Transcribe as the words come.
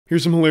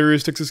Here's some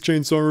hilarious Texas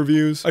Chainsaw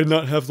reviews. I did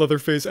not have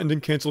Leatherface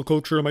ending cancel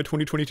culture on my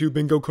 2022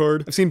 bingo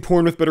card. I've seen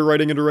porn with better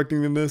writing and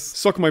directing than this.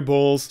 Suck my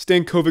balls.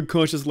 Staying COVID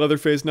conscious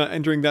Leatherface not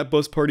entering that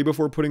bus party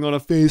before putting on a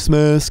face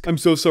mask. I'm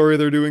so sorry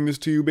they're doing this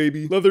to you,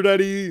 baby. Leather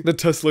Daddy. The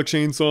Tesla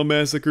Chainsaw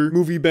Massacre.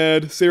 Movie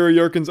bad. Sarah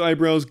Yarkin's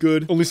eyebrows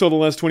good. Only saw the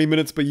last 20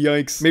 minutes, but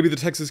yikes. Maybe the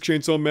Texas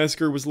Chainsaw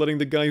Massacre was letting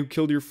the guy who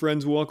killed your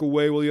friends walk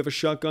away while you have a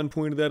shotgun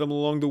pointed at him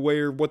along the way,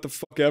 or what the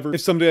fuck ever. If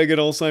someday I get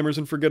Alzheimer's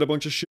and forget a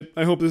bunch of shit,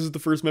 I hope this is the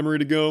first memory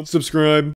to go. Subscribe.